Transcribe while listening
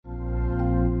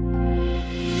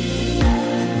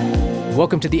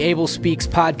Welcome to the Able Speaks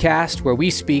podcast, where we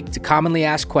speak to commonly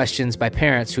asked questions by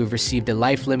parents who have received a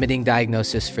life-limiting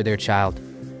diagnosis for their child.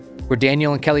 We're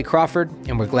Daniel and Kelly Crawford,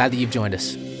 and we're glad that you've joined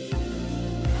us.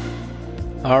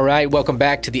 All right, welcome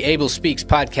back to the Able Speaks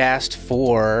podcast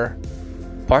for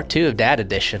part 2 of Dad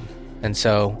Edition. And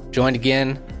so, joined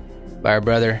again by our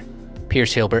brother,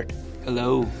 Pierce Hilbert.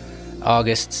 Hello.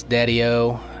 August's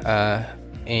Daddy-O.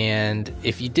 And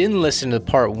if you didn't listen to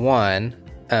part 1,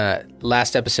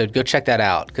 last episode, go check that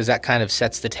out, because that kind of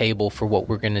sets the table for what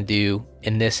we're going to do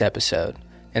in this episode.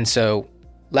 And so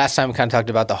last time we kind of talked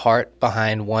about the heart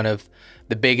behind one of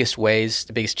the biggest ways,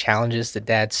 the biggest challenges that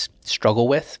dads struggle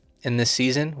with in this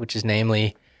season, which is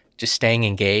namely just staying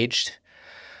engaged,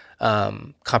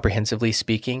 comprehensively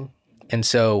speaking. And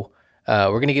so we're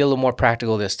going to get a little more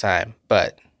practical this time,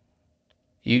 but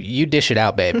you dish it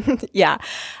out, babe. Yeah.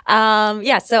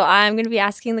 So I'm going to be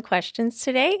asking the questions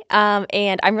today.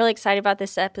 And I'm really excited about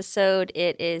this episode.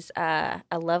 It is a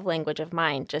love language of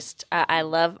mine. I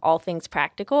love all things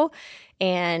practical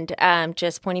and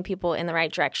just pointing people in the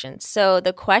right direction. So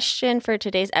the question for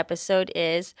today's episode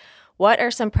is, what are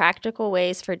some practical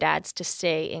ways for dads to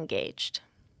stay engaged?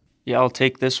 Yeah, I'll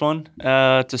take this one.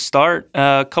 To start,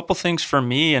 a couple things for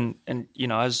me. And you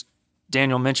know, as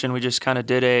Daniel mentioned, we just kind of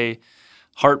did a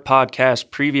Heart podcast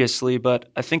previously, but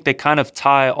I think they kind of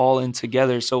tie all in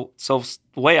together. So the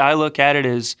way I look at it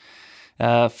is,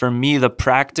 for me, the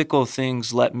practical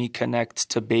things let me connect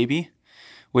to baby,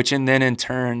 which and then in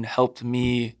turn helped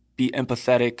me be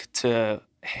empathetic to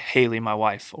Haley, my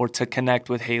wife, or to connect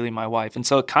with Haley, my wife. And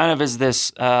so it kind of is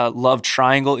this love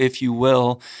triangle, if you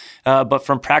will. But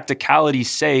from practicality's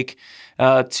sake,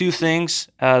 2 things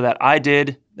that I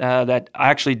did that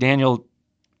actually Daniel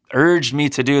urged me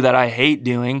to do that I hate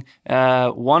doing.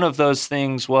 One of those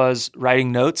things was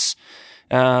writing notes.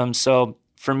 So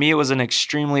for me, it was an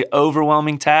extremely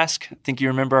overwhelming task. I think you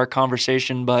remember our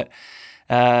conversation, but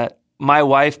my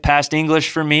wife passed English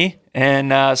for me,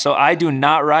 and so I do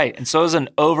not write. And so it was an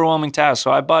overwhelming task.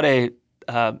 So I bought a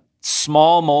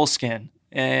small Moleskine,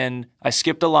 and I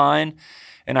skipped a line,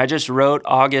 and I just wrote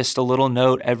August a little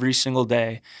note every single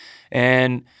day.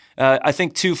 And I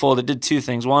think twofold. It did 2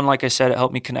 things. One, like I said, it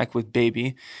helped me connect with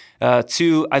baby.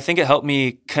 2, I think it helped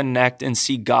me connect and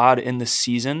see God in the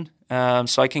season.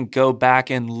 So I can go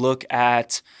back and look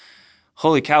at,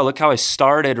 holy cow, look how I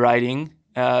started writing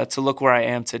to look where I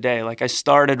am today. Like I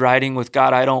started writing with,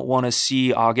 God, I don't want to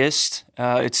see August.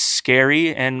 It's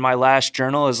scary. And my last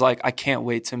journal is like, I can't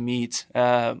wait to meet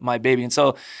my baby. And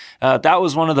so that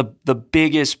was one of the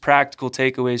biggest practical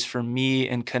takeaways for me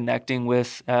in connecting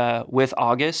with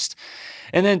August.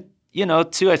 And then, you know,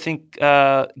 2, I think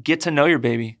get to know your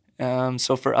baby.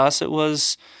 So for us, it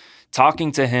was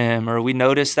talking to him, or we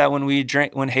noticed that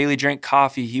when Haley drank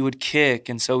coffee, he would kick.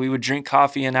 And so we would drink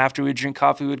coffee, and after we'd drink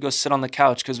coffee, we'd go sit on the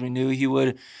couch because we knew he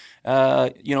would,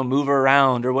 move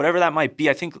around or whatever that might be.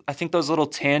 I think those little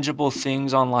tangible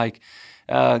things on like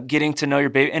getting to know your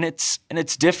baby, and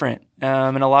it's different.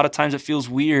 And a lot of times it feels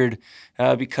weird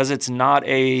because it's not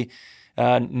a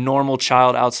normal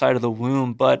child outside of the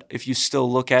womb. But if you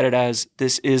still look at it as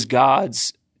this is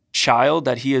God's child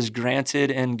that he has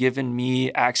granted and given me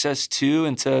access to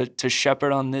and to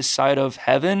shepherd on this side of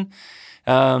heaven,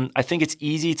 I think it's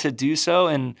easy to do so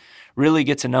and really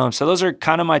get to know him. So those are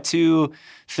kind of my 2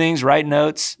 things: write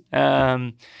notes,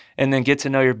 and then get to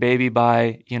know your baby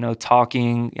by,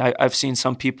 talking. I've seen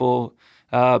some people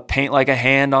paint like a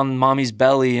hand on mommy's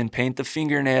belly and paint the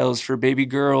fingernails for baby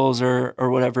girls or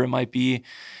whatever it might be.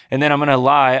 And then I'm going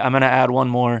to add one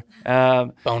more.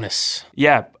 Bonus.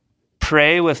 Yeah.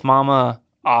 Pray with mama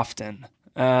often.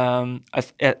 I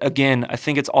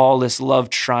think it's all this love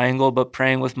triangle, but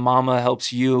praying with mama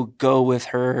helps you go with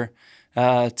her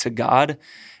to God.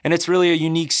 And it's really a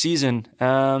unique season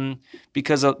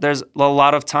because there's a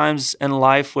lot of times in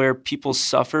life where people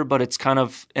suffer, but it's kind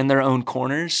of in their own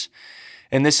corners.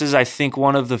 And this is, I think,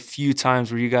 one of the few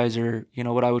times where you guys are,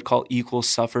 what I would call equal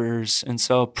sufferers. And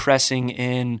so pressing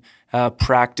in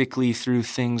practically through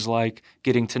things like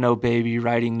getting to know baby,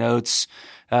 writing notes,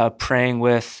 praying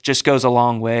with, just goes a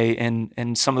long way.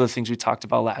 And some of the things we talked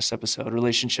about last episode,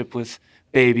 relationship with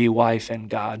baby, wife, and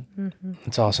God. Mm-hmm.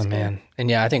 That's awesome, man. And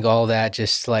yeah, I think all that,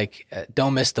 just like,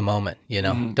 don't miss the moment,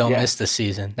 don't miss the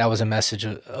season. That was a message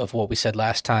of what we said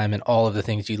last time, and all of the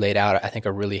things you laid out, I think,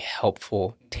 are really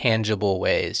helpful, tangible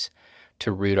ways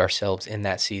to root ourselves in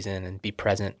that season and be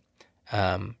present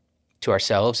to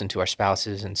ourselves and to our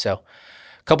spouses. And so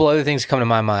a couple other things come to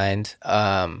my mind.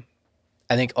 I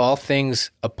think all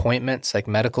things appointments, like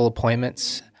medical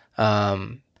appointments,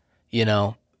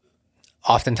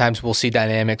 oftentimes we'll see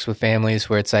dynamics with families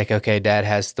where it's like, okay, dad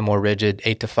has the more rigid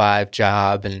 8 to 5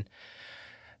 job, and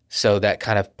so that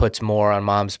kind of puts more on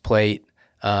mom's plate.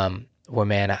 Well,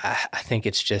 man, I think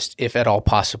it's just, if at all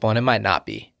possible, and it might not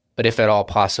be, but if at all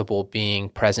possible, being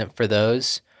present for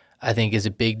those, I think is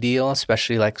a big deal,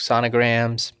 especially like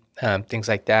sonograms, things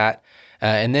like that.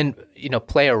 And then,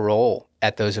 play a role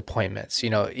at those appointments.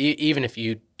 Even if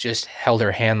you just held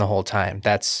her hand the whole time,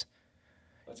 that's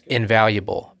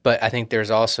invaluable. But I think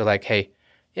there's also like, hey,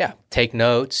 yeah, take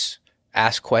notes,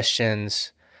 ask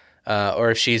questions,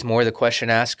 or if she's more the question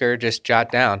asker, just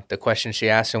jot down the question she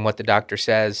asks and what the doctor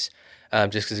says,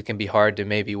 just because it can be hard to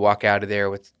maybe walk out of there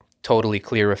with totally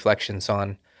clear reflections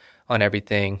on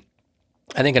everything.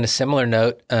 I think on a similar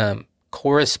note,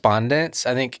 correspondence,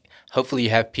 I think hopefully you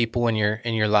have people in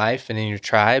your life and in your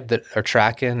tribe that are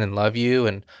tracking and love you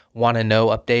and want to know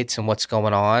updates and what's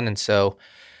going on. And so,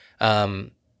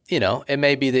 it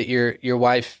may be that your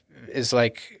wife is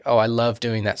like, oh, I love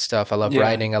doing that stuff. I love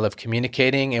writing. I love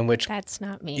communicating. In which that's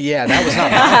not me. Yeah, that was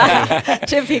not me.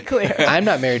 To be clear, I'm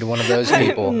not married to one of those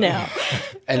people. No.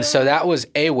 And so that was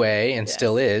a way, and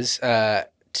still is,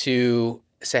 to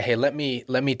say, hey, let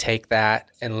me take that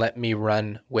and let me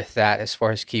run with that as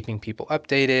far as keeping people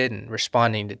updated and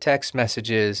responding to text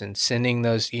messages and sending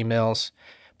those emails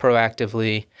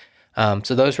proactively.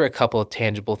 So those were a couple of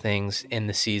tangible things in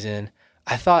the season.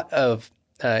 I thought of,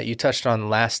 you touched on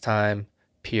last time,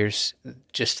 Pierce,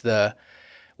 just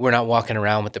we're not walking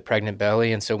around with the pregnant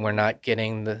belly, and so we're not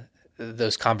getting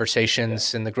those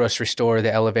conversations in the grocery store,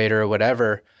 the elevator, or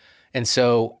whatever. And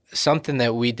so something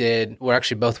that we did, we're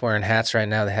actually both wearing hats right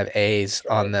now that have A's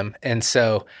on them. And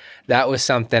so that was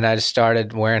something, I just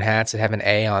started wearing hats that have an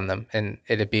A on them, and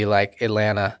it'd be like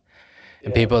Atlanta.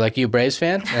 And people are like, you a Braves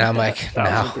fan? And I'm like,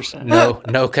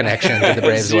 no connection to the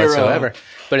Braves whatsoever.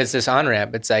 But it's this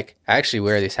on-ramp. It's like, I actually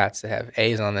wear these hats that have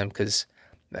A's on them because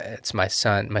it's my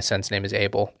son. My son's name is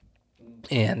Abel.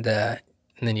 And then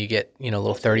you get, a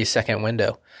little 30-second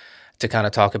window to kind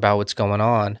of talk about what's going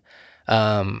on.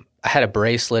 I had a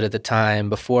bracelet at the time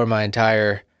before I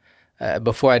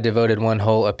devoted one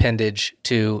whole appendage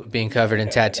to being covered in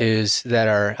tattoos that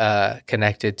are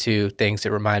connected to things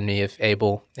that remind me of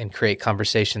Abel and create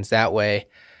conversations that way.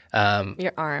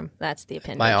 Your arm, that's the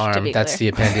appendage. My arm, that's the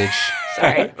appendage.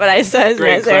 Sorry, but I said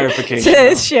great clarification.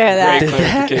 To share that. Great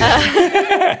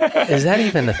clarification. Is that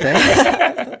even a thing?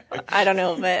 I don't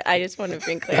know, but I just want to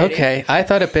bring clarity. Okay, I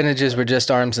thought appendages were just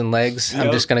arms and legs. Yep.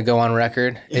 I'm just going to go on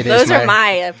record. Those are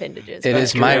my appendages. It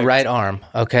is my right arm,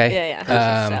 okay?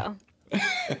 Yeah.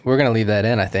 We're going to leave that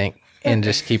in, I think, and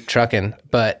just keep trucking.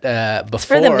 But before... It's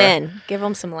for the men. Give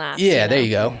them some laughs. Yeah, there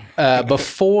you go.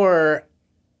 Before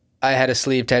I had a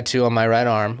sleeve tattoo on my right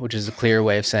arm, which is a clear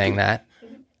way of saying that,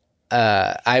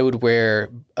 I would wear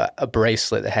a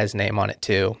bracelet that has name on it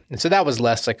too. And so that was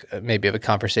less like maybe of a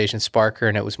conversation sparker,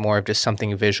 and it was more of just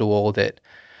something visual that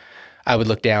I would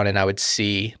look down and I would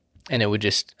see, and it would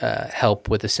just help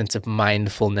with a sense of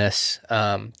mindfulness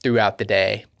throughout the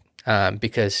day.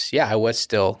 Because, I was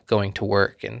still going to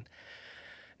work and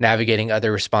navigating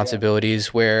other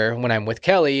responsibilities where when I'm with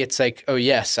Kelly, it's like, oh,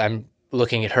 yes, I'm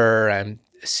looking at her, I'm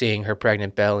seeing her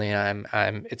pregnant belly,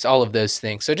 it's all of those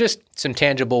things. So just some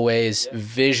tangible ways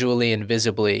visually and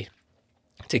visibly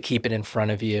to keep it in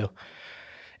front of you.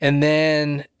 And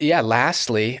then,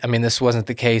 lastly, this wasn't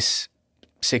the case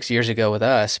 6 years ago with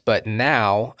us, but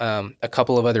now a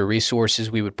couple of other resources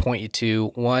we would point you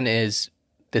to. One is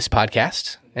this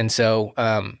podcast. And so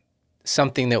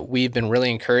something that we've been really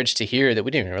encouraged to hear that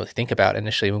we didn't even really think about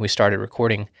initially when we started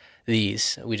recording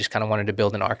these. We just kind of wanted to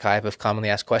build an archive of commonly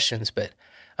asked questions. But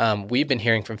we've been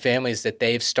hearing from families that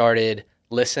they've started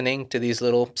listening to these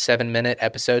little 7-minute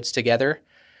episodes together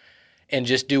and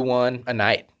just do one a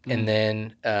night. Mm-hmm. And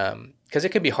then, because it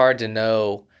can be hard to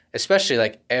know, especially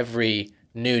like every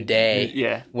new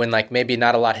day when like maybe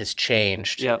not a lot has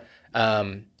changed. Yep.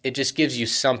 It just gives you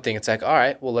something. It's like, all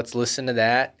right, well, let's listen to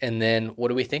that. And then what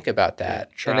do we think about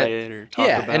that? Try it or talk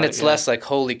about it. And it's less like,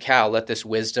 holy cow, let this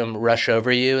wisdom rush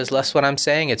over you is less what I'm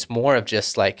saying. It's more of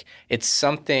just like, it's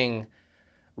something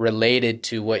related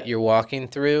to what you're walking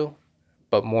through,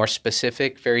 but more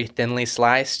specific, very thinly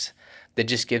sliced, that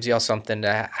just gives y'all something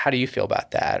to, how do you feel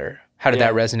about that? Or how did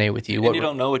that resonate with you? And you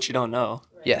don't know what you don't know.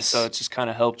 Yes. So it just kind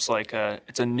of helps, like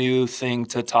it's a new thing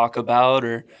to talk about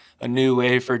or a new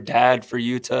way for dad, for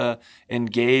you to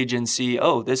engage and see,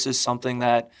 oh, this is something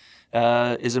that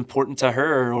is important to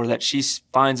her or that she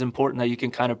finds important, that you can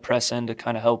kind of press in to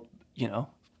kind of help,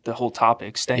 the whole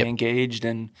topic, stay engaged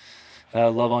and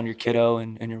love on your kiddo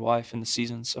and your wife in the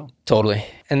season. So totally.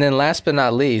 And then last but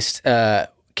not least,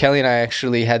 Kelly and I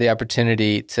actually had the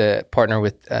opportunity to partner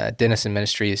with Denison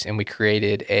Ministries, and we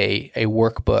created a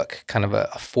workbook, kind of a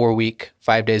 4-week,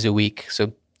 5 days a week,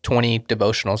 so 20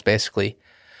 devotionals basically,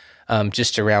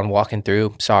 just around walking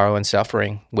through sorrow and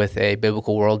suffering with a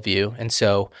biblical worldview. And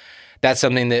so that's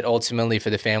something that ultimately for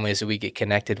the families that we get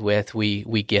connected with,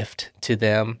 we gift to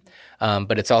them,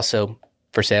 but it's also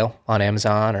for sale on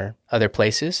Amazon or other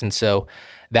places. And so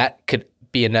that could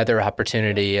be another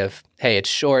opportunity of, hey, it's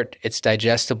short, it's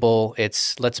digestible,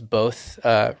 let's both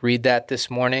read that this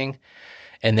morning,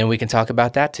 and then we can talk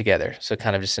about that together. So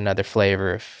kind of just another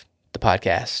flavor of the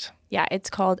podcast. Yeah, it's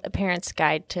called A Parent's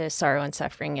Guide to Sorrow and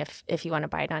Suffering if you want to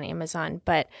buy it on Amazon.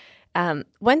 But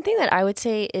one thing that I would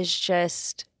say is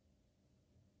just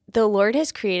the Lord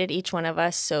has created each one of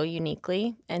us so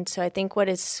uniquely. And so I think what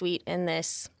is sweet in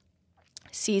this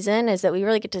season is that we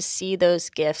really get to see those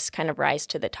gifts kind of rise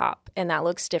to the top. And that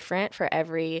looks different for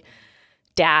every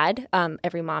dad,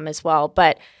 every mom as well.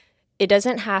 But it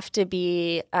doesn't have to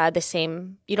be the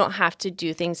same. You don't have to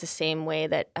do things the same way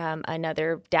that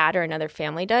another dad or another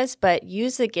family does, but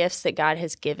use the gifts that God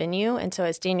has given you. And so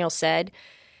as Daniel said,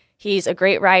 he's a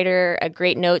great writer, a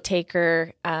great note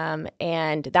taker,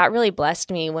 and that really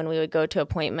blessed me when we would go to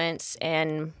appointments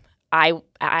and I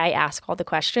ask all the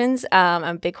questions. I'm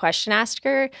a big question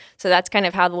asker, so that's kind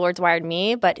of how the Lord's wired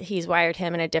me, but he's wired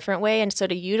him in a different way. And so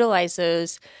to utilize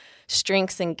those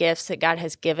strengths and gifts that God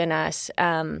has given us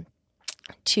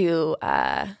to,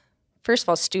 first of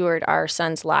all, steward our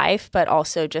son's life, but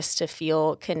also just to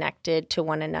feel connected to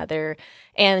one another,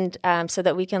 and so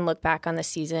that we can look back on the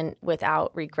season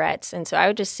without regrets. And so I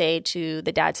would just say to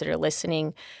the dads that are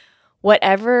listening,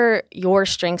 whatever your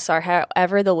strengths are,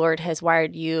 however the Lord has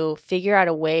wired you, figure out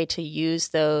a way to use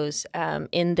those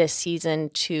in this season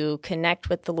to connect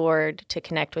with the Lord, to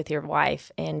connect with your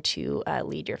wife, and to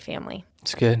lead your family.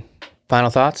 That's good. Final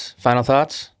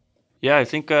thoughts? Yeah, I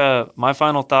think my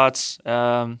final thoughts,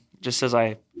 just as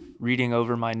I reading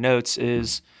over my notes,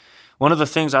 is one of the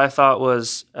things I thought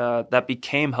was that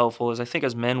became helpful is I think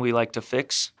as men we like to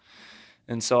fix.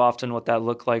 And so often what that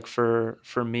looked like for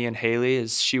me and Haley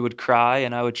is she would cry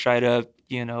and I would try to,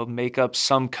 make up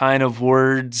some kind of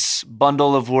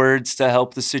bundle of words to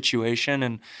help the situation.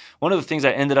 And one of the things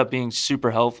that ended up being super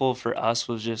helpful for us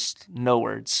was just no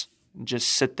words. Just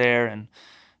sit there and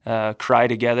cry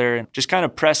together and just kind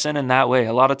of press in that way.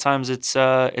 A lot of times you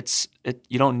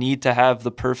don't need to have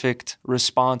the perfect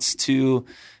response to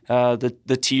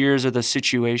the tears or the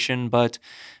situation, but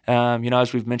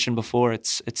as we've mentioned before,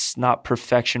 it's not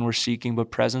perfection we're seeking,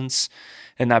 but presence.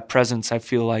 And that presence, I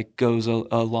feel like, goes a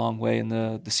long way in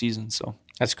the season. So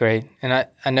that's great. And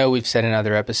I know we've said in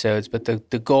other episodes, but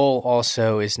the goal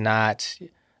also is not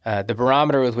the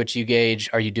barometer with which you gauge,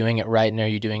 are you doing it right and are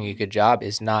you doing a good job,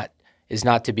 is not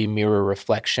to be mirror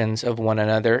reflections of one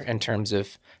another in terms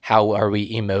of how are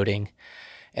we emoting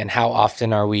and how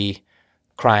often are we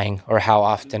crying or how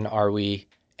often are we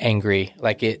angry.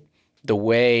 The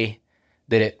way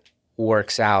that it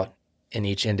works out in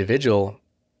each individual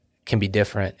can be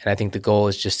different. And I think the goal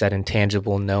is just that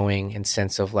intangible knowing and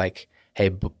sense of hey,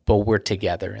 but we're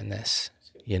together in this,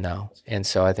 And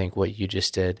so I think what you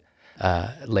just did,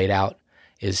 laid out,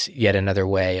 is yet another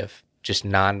way of just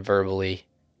non-verbally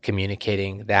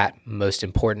communicating that most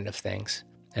important of things.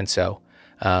 And so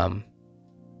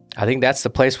I think that's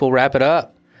the place we'll wrap it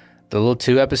up. The little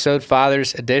 2-episode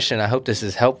Father's Edition. I hope this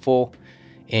is helpful.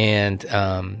 And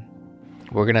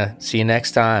we're going to see you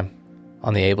next time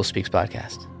on the Able Speaks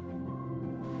podcast.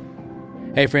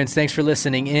 Hey friends, thanks for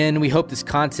listening in. We hope this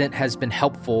content has been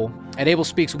helpful. At Able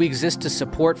Speaks, we exist to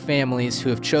support families who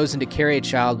have chosen to carry a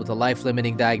child with a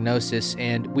life-limiting diagnosis,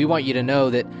 and we want you to know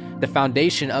that the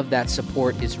foundation of that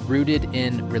support is rooted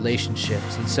in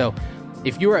relationships. And so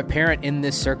if you're a parent in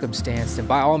this circumstance, then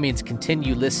by all means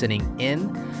continue listening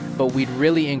in, but we'd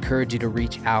really encourage you to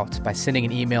reach out by sending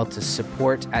an email to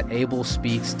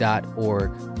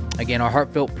support@ablespeaks.org. Again, our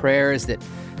heartfelt prayer is that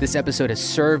this episode has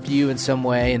served you in some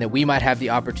way and that we might have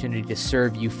the opportunity to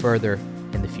serve you further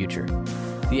in the future.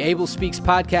 The Able Speaks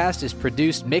podcast is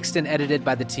produced, mixed, and edited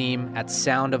by the team at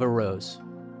Sound of a Rose.